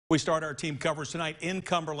We start our team coverage tonight in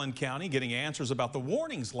Cumberland County, getting answers about the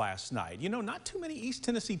warnings last night. You know, not too many East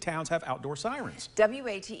Tennessee towns have outdoor sirens.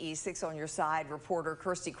 WATE 6 on your side reporter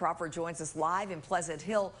Kirsty Crawford joins us live in Pleasant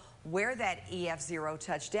Hill, where that EF0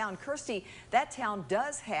 touched down. Kirsty, that town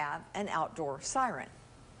does have an outdoor siren.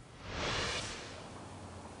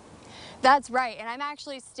 That's right, and I'm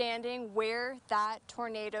actually standing where that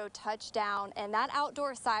tornado touched down, and that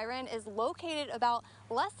outdoor siren is located about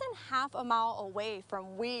less than half a mile away from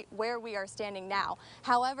where we are standing now.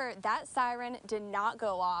 However, that siren did not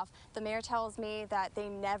go off. The mayor tells me that they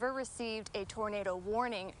never received a tornado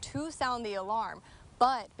warning to sound the alarm.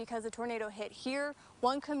 But because the tornado hit here,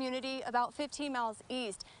 one community about 15 miles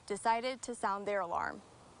east decided to sound their alarm.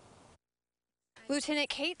 Lieutenant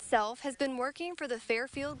Kate Self has been working for the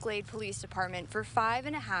Fairfield-Glade Police Department for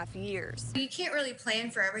 5.5 years. You can't really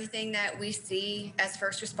plan for everything that we see as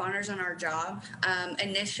first responders on our job.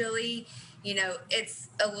 Initially, you know, it's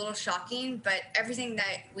a little shocking, but everything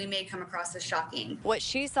that we may come across is shocking. What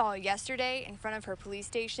she saw yesterday in front of her police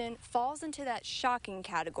station falls into that shocking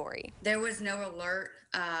category. There was no alert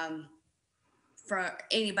for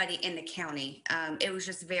anybody in the county. It was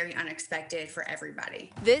just very unexpected for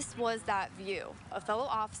everybody. This was that view, a fellow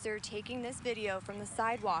officer taking this video from the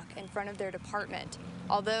sidewalk in front of their department.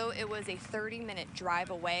 Although it was a 30-minute drive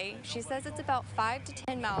away, she says it's about 5 to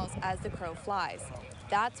 10 miles as the crow flies.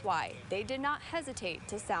 That's why they did not hesitate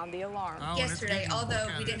to sound the alarm. Yesterday, although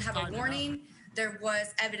we didn't have a warning, there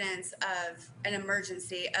was evidence of an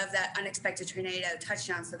emergency of that unexpected tornado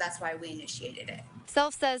touchdown, so that's why we initiated it.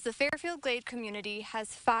 Self says the Fairfield-Glade community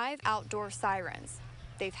has 5 outdoor sirens.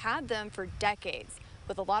 They've had them for decades.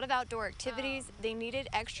 With a lot of outdoor activities, they needed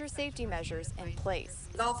extra safety measures in place.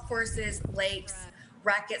 Golf courses, lakes,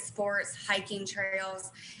 racket sports, hiking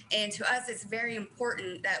trails, and to us it's very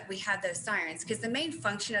important that we have those sirens because the main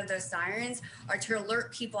function of those sirens are to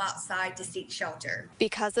alert people outside to seek shelter.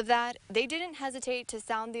 Because of that, they didn't hesitate to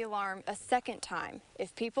sound the alarm a second time.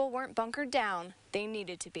 If people weren't bunkered down, they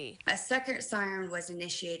needed to be. A second siren was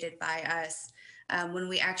initiated by us when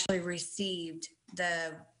we actually received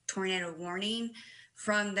the tornado warning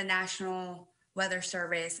from the National Weather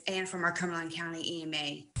Service and from our Cumberland County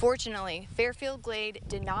EMA. Fortunately, Fairfield-Glade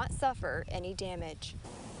did not suffer any damage.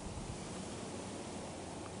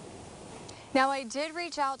 Now, I did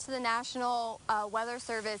reach out to the National Weather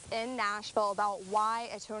Service in Nashville about why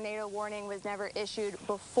a tornado warning was never issued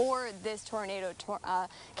before this tornado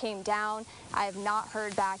came down. I have not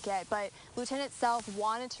heard back yet, but Lieutenant Self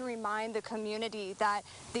wanted to remind the community that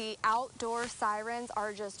the outdoor sirens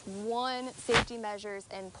are just one safety measures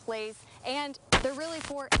in place, and they're really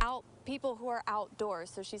for people who are outdoors.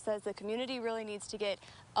 So she says the community really needs to get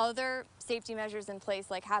other safety measures in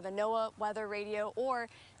place, like have a NOAA weather radio or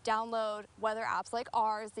download weather apps like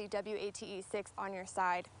ours, the WATE 6 on your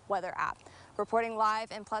side weather app. Reporting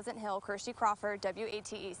live in Pleasant Hill, Kirsty Crawford,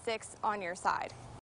 WATE 6 on your side.